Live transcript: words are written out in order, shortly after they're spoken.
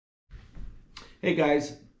Hey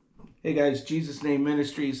guys, Jesus Name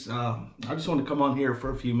Ministries. I just want to come on here for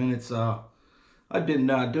a few minutes. I've been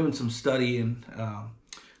doing some study and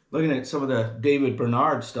looking at some of the David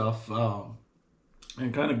Bernard stuff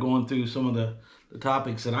and kind of going through some of the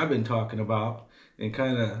topics that I've been talking about and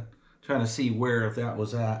kind of trying to see where that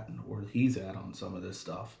was at and where he's at on some of this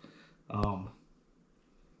stuff. And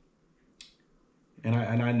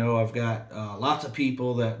I know I've got lots of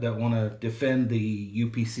people that want to defend the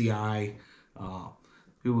UPCI.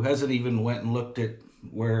 Who hasn't even went and looked at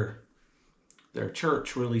where their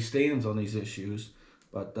church really stands on these issues,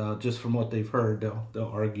 but just from what they've heard,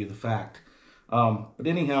 they'll argue the fact. But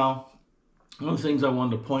anyhow, one of the things I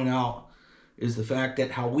wanted to point out is the fact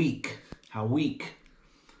that how weak,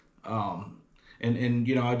 and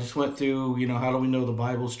you know, I just went through, you know, how do we know the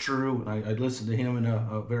Bible's true? And I listened to him in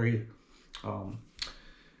a very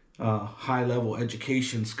high-level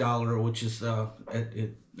education scholar, which is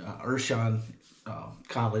at Urshan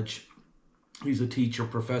College. He's a teacher,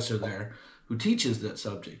 professor there, who teaches that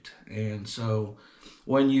subject. And so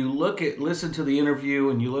when you listen to the interview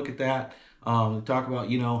and you look at that, talk about,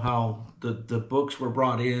 you know, how the books were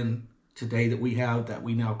brought in today that we have, that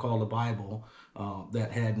we now call the Bible,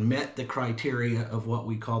 that had met the criteria of what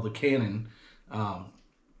we call the canon.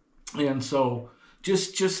 And so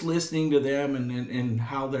just listening to them and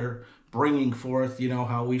how they're bringing forth, you know,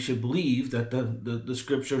 how we should believe that the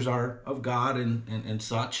scriptures are of God and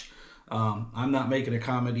such. I'm not making a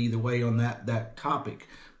comment either way on that topic,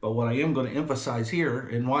 but what I am going to emphasize here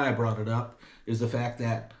and why I brought it up is the fact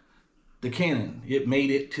that the canon, it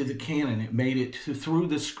made it to the canon, it made it through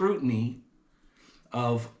the scrutiny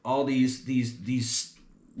of all these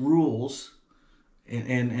rules,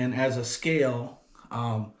 and as a scale,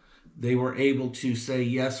 they were able to say,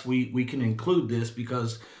 yes, we can include this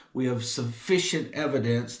because we have sufficient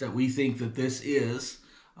evidence that we think that this is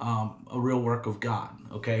a real work of God,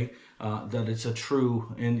 okay? That it's a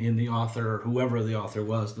true in the author, or whoever the author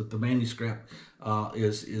was, that the manuscript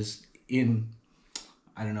is in,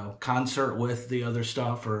 I don't know, concert with the other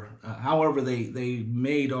stuff, or however they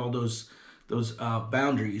made all those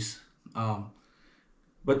boundaries.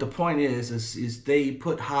 But the point is they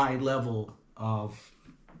put high level of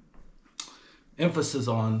emphasis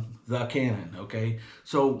on the canon, okay?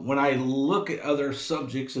 So when I look at other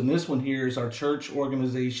subjects, and this one here is our church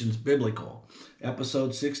organizations biblical,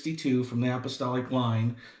 episode 62 from the Apostolic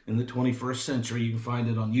Line in the 21st century. You can find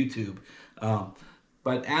it on YouTube.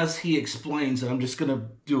 But as he explains, and I'm just going to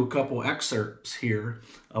do a couple excerpts here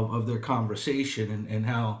of their conversation and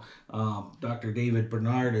how Dr. David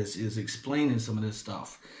Bernard is explaining some of this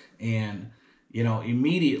stuff. And you know,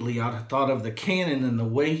 immediately I thought of the canon, and the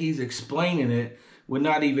way he's explaining it would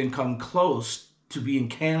not even come close to being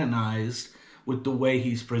canonized with the way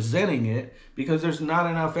he's presenting it, because there's not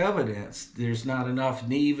enough evidence. There's not enough.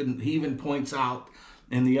 And he even points out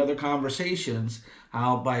in the other conversations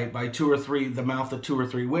how by two or three, the mouth of two or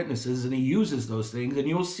three witnesses, and he uses those things. And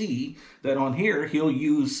you'll see that on here, he'll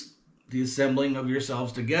use the assembling of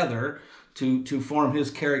yourselves together to form his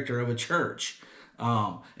character of a church.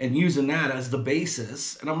 And using that as the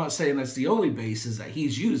basis, and I'm not saying that's the only basis that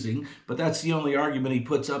he's using, but that's the only argument he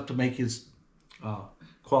puts up to make his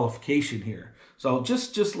qualification here. So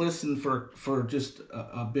just listen for just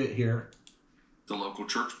a bit here. The local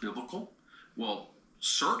church biblical? Well,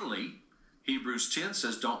 certainly Hebrews 10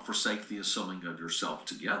 says, don't forsake the assembling of yourself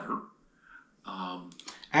together.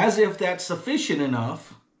 As if that's sufficient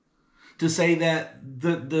enough to say that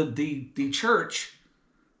the church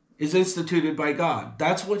is instituted by God.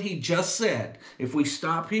 That's what he just said. If we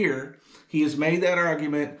stop here, he has made that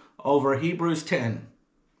argument over Hebrews 10.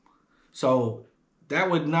 So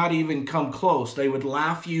that would not even come close. They would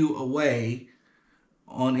laugh you away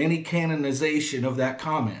on any canonization of that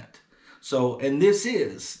comment. So, and this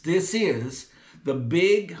is the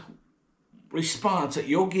big response that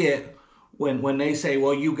you'll get when they say,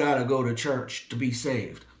 well, you got to go to church to be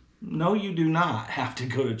saved. No, you do not have to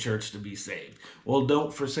go to church to be saved. Well,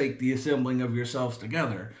 don't forsake the assembling of yourselves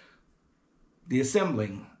together. The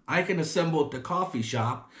assembling. I can assemble at the coffee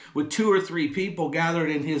shop with 2 or 3 people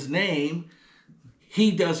gathered in his name.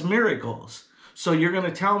 He does miracles. So you're going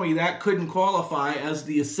to tell me that couldn't qualify as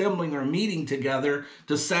the assembling or meeting together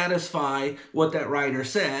to satisfy what that writer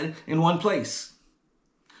said in one place.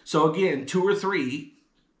 So again, 2 or 3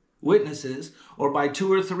 witnesses, or by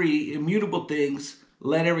 2 or 3 immutable things,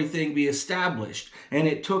 let everything be established. And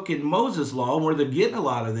it took in Moses' law, where they're getting a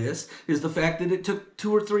lot of this, is the fact that it took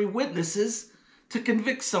 2 or 3 witnesses to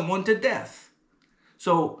convict someone to death.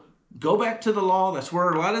 So go back to the law. That's where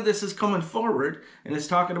a lot of this is coming forward. And it's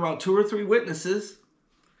talking about 2 or 3 witnesses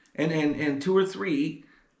and 2 or 3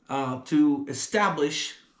 to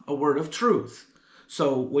establish a word of truth.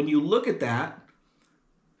 So when you look at that,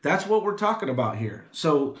 that's what we're talking about here.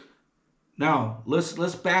 So now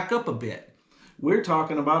let's back up a bit. We're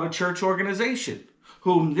talking about a church organization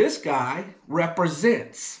whom this guy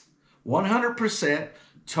represents. 100%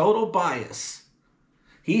 total bias.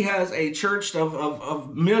 He has a church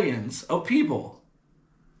of millions of people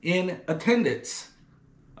in attendance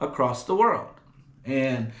across the world.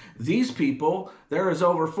 And these people, there is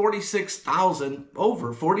over 46,000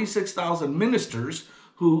 ministers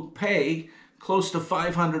who pay close to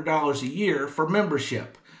 $500 a year for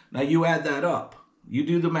membership. Now you add that up, you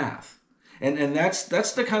do the math. And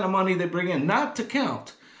that's the kind of money they bring in, not to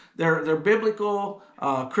count their biblical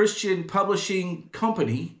Christian publishing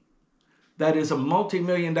company that is a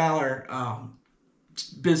multi-million-dollar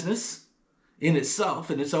business in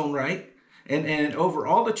itself, in its own right. And over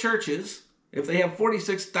all the churches, if they have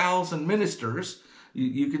 46,000 ministers,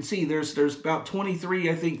 you can see there's about 23,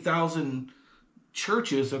 I think, thousand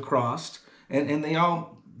churches across, and they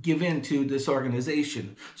all give in to this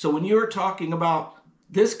organization. So when you're talking about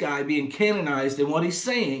this guy being canonized and what he's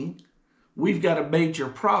saying, we've got a major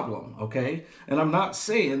problem, okay? And I'm not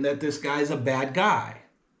saying that this guy's a bad guy,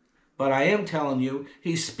 but I am telling you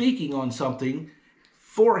he's speaking on something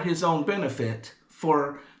for his own benefit,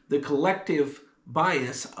 for the collective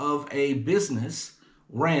bias of a business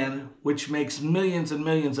ran, which makes millions and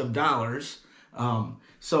millions of dollars.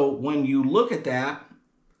 So when you look at that,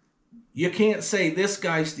 you can't say this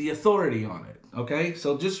guy's the authority on it, okay?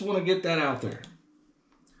 So just want to get that out there.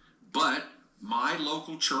 But my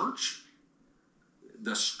local church,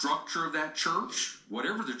 the structure of that church,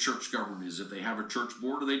 whatever the church government is, if they have a church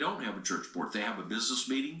board or they don't have a church board, if they have a business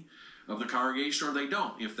meeting of the congregation or they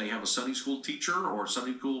don't, if they have a Sunday school teacher or a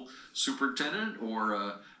Sunday school superintendent or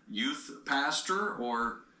a youth pastor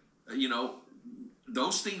or,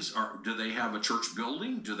 those things are, do they have a church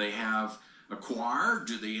building? Do they have a choir?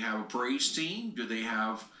 Do they have a praise team? Do they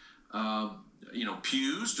have,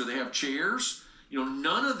 pews? Do they have chairs?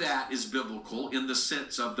 None of that is biblical in the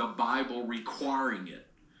sense of the Bible requiring it.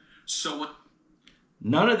 So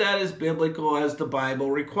none of that is biblical as the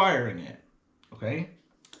Bible requiring it. Okay?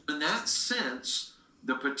 In that sense,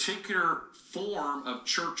 the particular form of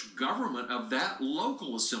church government of that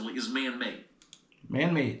local assembly is man-made.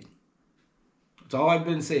 Man-made. That's all I've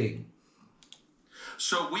been saying.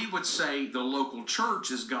 So we would say the local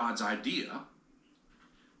church is God's idea,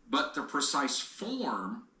 but the precise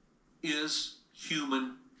form is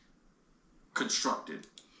human constructed.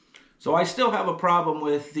 So I still have a problem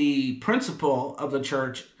with the principle of the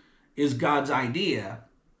church is God's idea.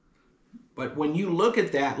 But when you look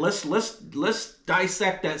at that, let's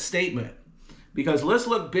dissect that statement, because let's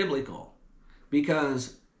look biblical.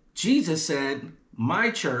 Because Jesus said, my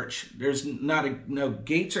church, there's no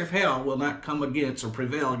gates of hell will not come against or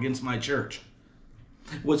prevail against my church.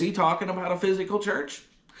 Was he talking about a physical church?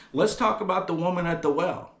 Let's talk about the woman at the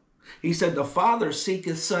well. He said, the Father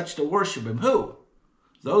seeketh such to worship him. Who?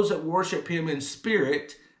 Those that worship him in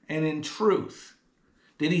spirit and in truth.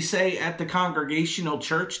 Did he say at the Congregational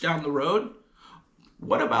Church down the road?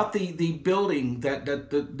 What about the building,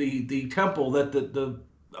 the temple that the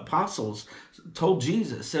apostles told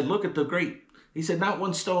Jesus, said, look at the great, he said, not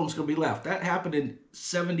one stone's going to be left. That happened in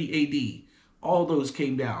 70 AD. All those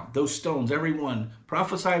came down. Those stones, every one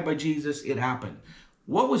prophesied by Jesus, it happened.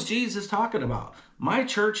 What was Jesus talking about? My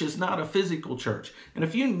church is not a physical church. And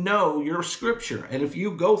if you know your scripture, and if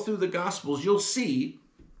you go through the Gospels, you'll see,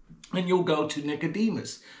 and you'll go to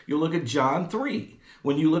Nicodemus. You'll look at John 3.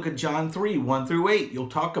 When you look at John 3, 1 through 8, you'll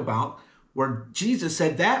talk about where Jesus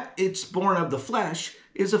said that it's born of the flesh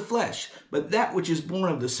is of flesh, but that which is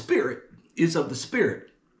born of the Spirit is of the Spirit.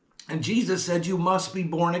 And Jesus said you must be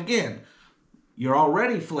born again. You're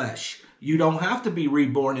already flesh. You don't have to be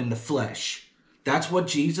reborn in the flesh. That's what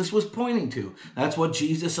Jesus was pointing to. That's what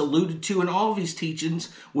Jesus alluded to in all of his teachings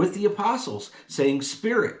with the apostles, saying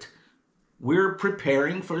spirit. We're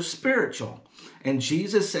preparing for spiritual. And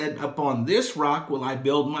Jesus said, upon this rock will I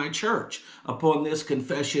build my church. Upon this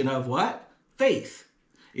confession of what? Faith.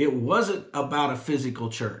 It wasn't about a physical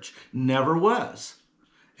church. Never was.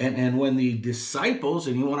 And when the disciples,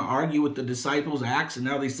 and you want to argue with the disciples' Acts and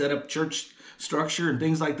how they set up church structure and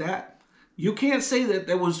things like that, you can't say that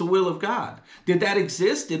that was the will of God. Did that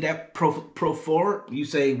exist? Did that you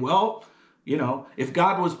say, well, if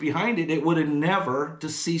God was behind it, it would have never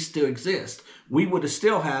ceased to exist. We would have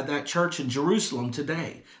still had that church in Jerusalem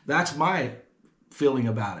today. That's my feeling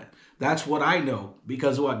about it. That's what I know,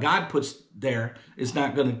 because what God puts there is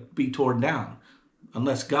not going to be torn down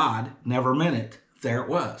unless God never meant it. There it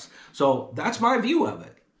was. So that's my view of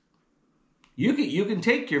it. You can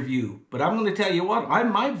take your view, but I'm going to tell you what,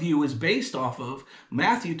 my view is based off of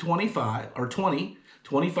Matthew 25 or 20,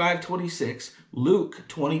 25, 26, Luke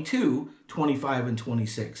 22, 25 and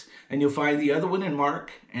 26. And you'll find the other one in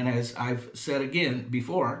Mark. And as I've said again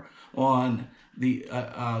before on the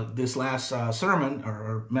this last sermon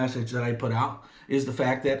or message that I put out, is the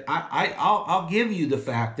fact that I'll give you the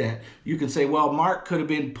fact that you can say, well, Mark could have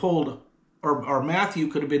been pulled, or Matthew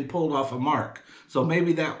could have been pulled off of Mark. So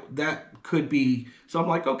maybe that could be, so I'm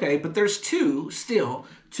like, okay, but there's two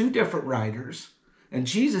different writers. And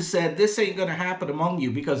Jesus said, this ain't going to happen among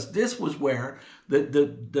you, because this was where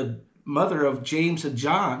the mother of James and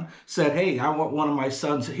John said, hey, I want one of my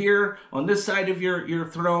sons here on this side of your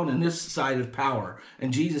throne and this side of power.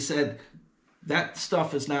 And Jesus said, that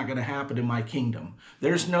stuff is not going to happen in my kingdom.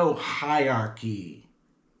 There's no hierarchy.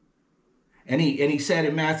 And he said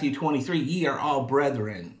in Matthew 23, ye are all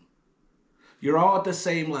brethren. You're all at the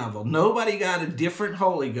same level. Nobody got a different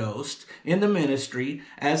Holy Ghost in the ministry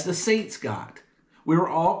as the saints got. We were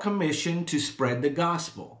all commissioned to spread the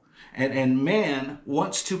gospel. And man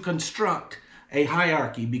wants to construct a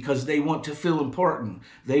hierarchy because they want to feel important.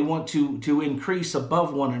 They want to increase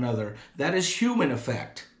above one another. That is human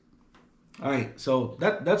effect. All right, so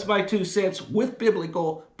that's my 2 cents with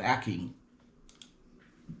biblical backing.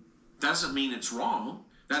 Doesn't mean it's wrong.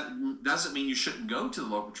 That doesn't mean you shouldn't go to the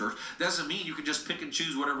local church. Doesn't mean you can just pick and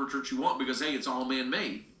choose whatever church you want because, hey, it's all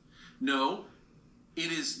man-made. No,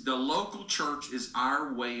 it is the local church is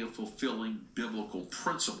our way of fulfilling biblical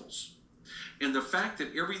principles. And the fact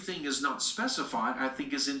that everything is not specified, I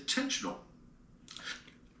think, is intentional.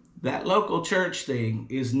 That local church thing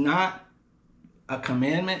is not a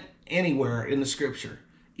commandment anywhere in the scripture,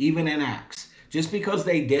 even in Acts. Just because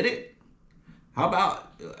they did it, how about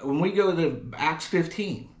when we go to Acts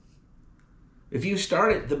 15? If you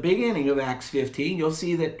start at the beginning of Acts 15, you'll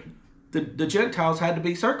see that the Gentiles had to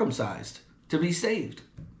be circumcised to be saved.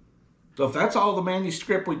 So if that's all the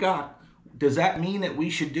manuscript we got, does that mean that we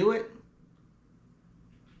should do it?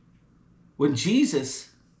 When Jesus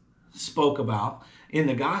spoke about in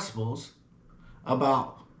the Gospels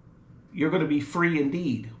about you're going to be free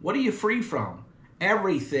indeed. What are you free from?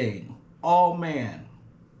 Everything. All man.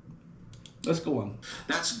 Let's go on.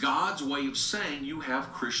 That's God's way of saying you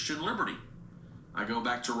have Christian liberty. I go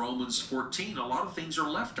back to Romans 14. A lot of things are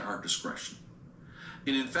left to our discretion.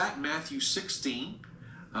 And in fact, Matthew 16,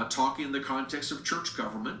 talking in the context of church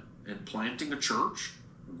government and planting a church,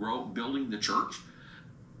 building the church,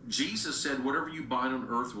 Jesus said, whatever you bind on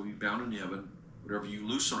earth will be bound in heaven. Whatever you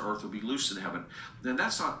loose on earth will be loose in heaven. Then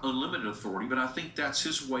that's not unlimited authority, but I think that's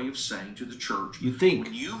his way of saying to the church, you think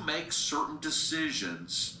when you make certain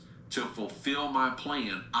decisions to fulfill my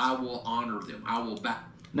plan, I will honor them. I will back.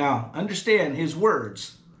 Now, understand his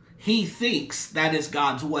words. He thinks that is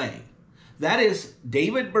God's way. That is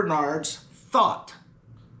David Bernard's thought.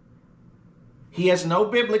 He has no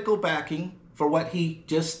biblical backing for what he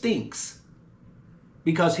just thinks,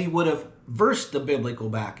 because he would have versed the biblical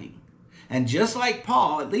backing. And just like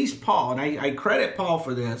Paul, at least Paul, and I credit Paul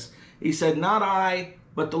for this, he said, not I,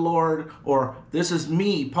 but the Lord, or this is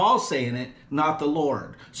me, Paul saying it, not the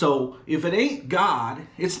Lord. So if it ain't God,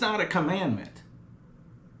 it's not a commandment.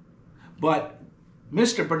 But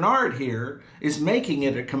Mr. Bernard here is making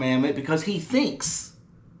it a commandment because he thinks.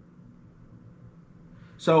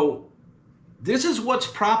 So this is what's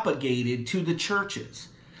propagated to the churches.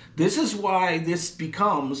 This is why this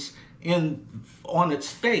becomes, on its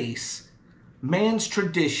face, man's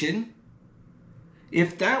tradition.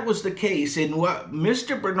 If that was the case in what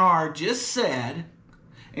Mr. Bernard just said,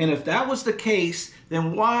 and if that was the case,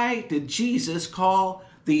 then why did Jesus call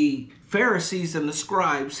the Pharisees and the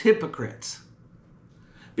scribes hypocrites?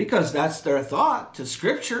 Because that's their thought to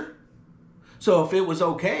Scripture. So if it was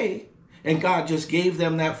okay, and God just gave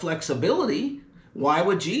them that flexibility, why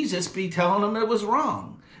would Jesus be telling them it was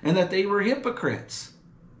wrong and that they were hypocrites?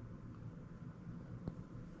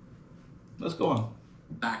 Let's go on.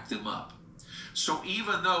 Back them up. So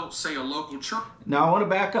even though, say, a local church... Now, I want to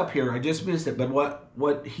back up here. I just missed it. But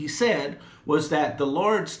what he said was that the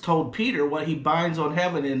Lord's told Peter what he binds on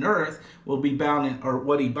heaven and earth will be bound in, or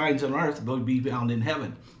what he binds on earth will be bound in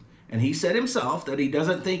heaven. And he said himself that he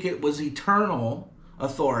doesn't think it was eternal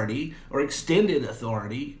authority or extended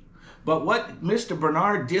authority. But what Mr.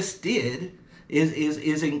 Bernard just did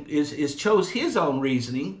is chose his own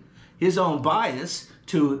reasoning, his own bias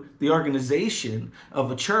to the organization of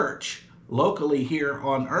a church locally here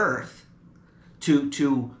on earth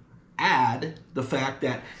to add the fact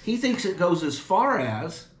that he thinks it goes as far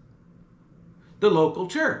as the local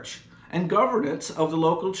church and governance of the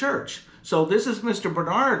local church. So this is Mr.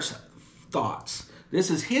 Bernard's thoughts. This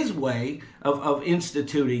is his way of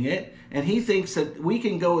instituting it, and he thinks that we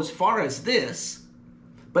can go as far as this,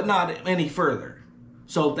 but not any further.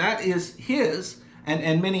 So that is his,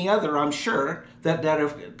 and many other, I'm sure, that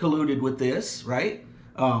have colluded with this, right?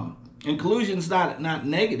 And collusion's not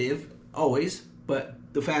negative always, but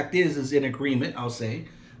the fact is in agreement, I'll say.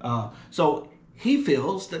 So he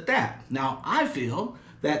feels that. Now, I feel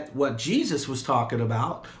that what Jesus was talking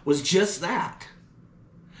about was just that.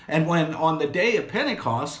 And when on the day of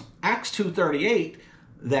Pentecost, Acts 2:38,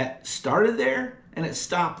 that started there and it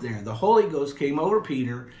stopped there. The Holy Ghost came over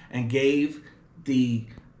Peter and gave the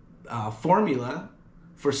formula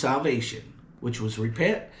for salvation, which was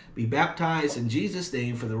repent, be baptized in Jesus'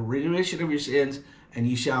 name for the remission of your sins, and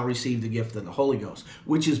ye shall receive the gift of the Holy Ghost,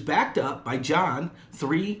 which is backed up by John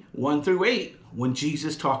 3:1-8, when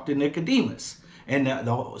Jesus talked to Nicodemus. And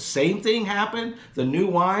the same thing happened. The new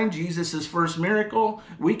wine, Jesus' first miracle.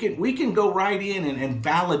 We can go right in and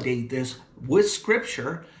validate this with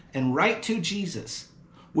Scripture and right to Jesus,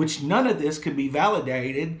 which none of this can be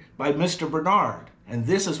validated by Mr. Bernard. And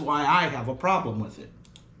this is why I have a problem with it.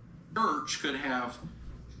 Church could have,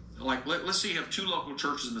 like, let's say you have two local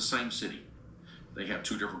churches in the same city. They have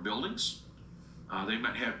two different buildings. They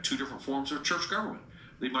might have two different forms of church government.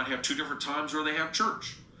 They might have two different times where they have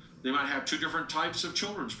church. They might have two different types of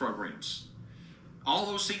children's programs. All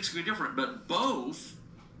those things can be different, but both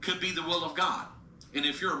could be the will of God. And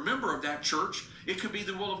if you're a member of that church, it could be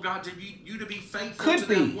the will of God to you to be faithful to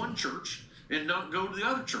that one church and not go to the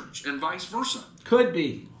other church, and vice versa. Could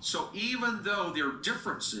be. So even though there are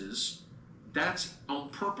differences, that's on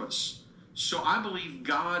purpose. So I believe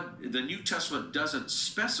the New Testament doesn't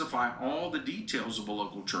specify all the details of a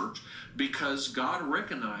local church, because God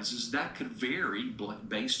recognizes that could vary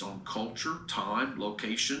based on culture, time,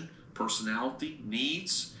 location, personality,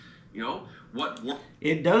 needs.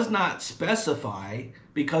 It does not specify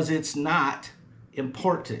because it's not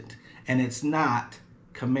important and it's not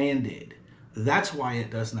commanded. That's why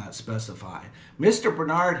it does not specify. Mr.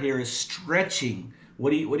 Bernard here is stretching.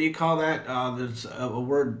 What do you call that? There's a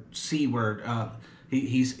word, C word.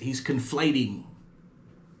 He's conflating,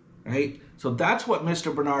 right? So that's what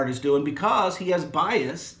Mr. Bernard is doing, because he has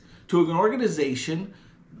bias to an organization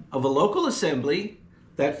of a local assembly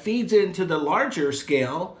that feeds into the larger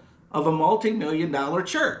scale of a multi-million-dollar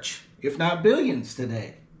church, if not billions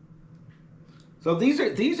today. So these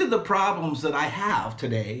are the problems that I have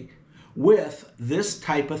today with this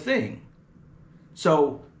type of thing.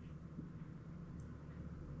 So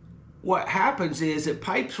what happens is it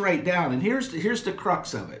pipes right down, and here's the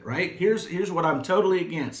crux of it, right? Here's what I'm totally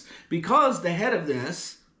against. Because the head of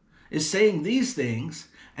this is saying these things,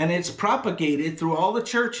 and it's propagated through all the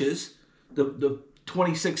churches, the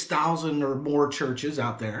 26,000 or more churches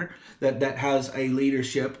out there that has a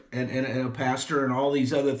leadership and a pastor and all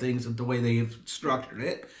these other things, the way they've structured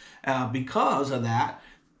it. Because of that,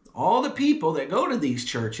 all the people that go to these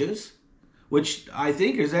churches, which I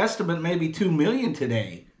think is estimate maybe 2 million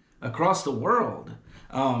today across the world,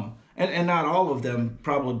 and not all of them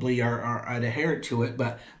probably are adherent to it,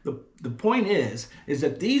 but the point is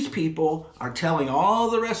that these people are telling all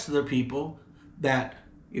the rest of the people that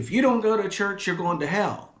if you don't go to church, you're going to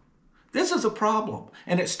hell. This is a problem,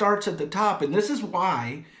 and it starts at the top, and this is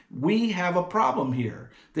why we have a problem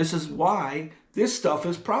here. This is why this stuff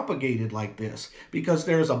is propagated like this, because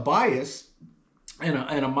there's a bias and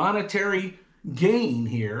a monetary gain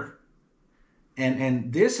here.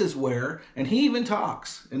 And this is where, and he even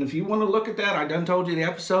talks, and if you want to look at that, I done told you the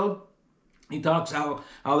episode, he talks how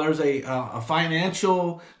there's a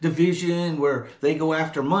financial division where they go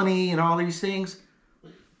after money and all these things.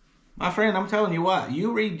 My friend, I'm telling you what,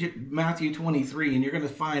 you read Matthew 23 and you're going to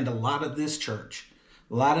find a lot of this church,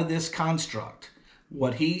 a lot of this construct,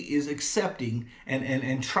 what he is accepting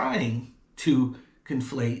and trying to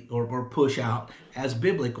conflate or push out as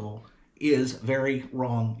biblical is very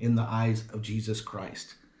wrong in the eyes of Jesus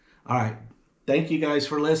Christ. All right. Thank you guys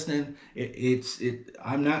for listening.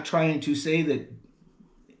 I'm not trying to say that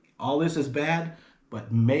all this is bad,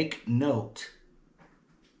 but make note.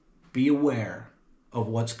 Be aware of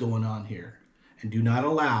what's going on here. And do not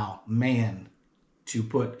allow man to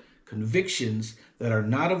put convictions that are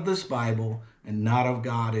not of this Bible and not of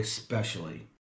God especially